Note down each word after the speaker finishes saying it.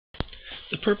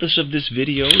The purpose of this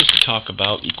video is to talk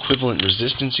about equivalent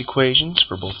resistance equations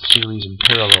for both series and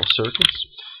parallel circuits.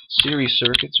 Series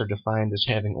circuits are defined as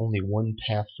having only one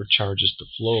path for charges to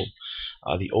flow.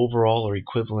 The overall or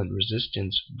equivalent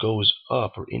resistance goes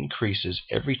up or increases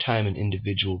every time an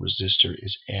individual resistor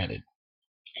is added.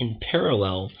 In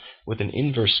parallel with an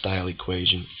inverse style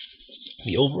equation,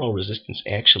 the overall resistance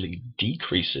actually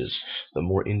decreases the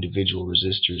more individual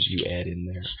resistors you add in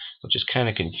there, which is kind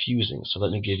of confusing. So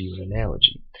let me give you an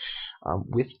analogy.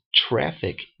 With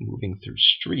traffic moving through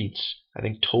streets, I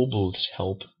think toll booths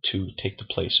help to take the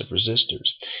place of resistors.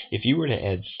 If you were to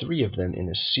add 3 of them in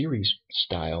a series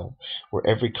style, where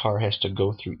every car has to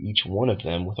go through each one of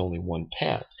them with only one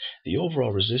path, the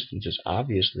overall resistance is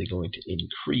obviously going to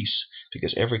increase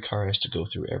because every car has to go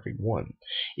through every one.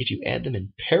 If you add them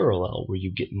in parallel, where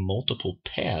you get multiple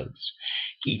paths,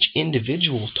 each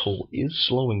individual toll is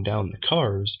slowing down the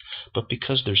cars, but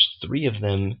because there's 3 of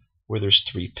them where there's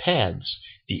 3 paths,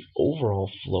 the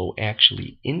overall flow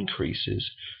actually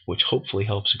increases, which hopefully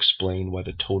helps explain why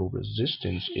the total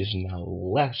resistance is now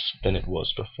less than it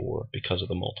was before because of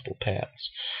the multiple paths.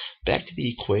 Back to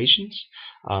the equations,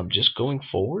 just going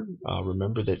forward,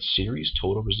 remember that series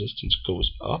total resistance goes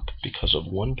up because of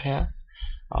one path.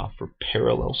 For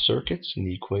parallel circuits in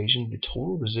the equation, the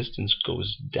total resistance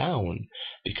goes down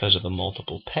because of the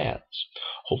multiple paths.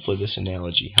 Hopefully this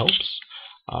analogy helps.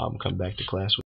 Come back to class with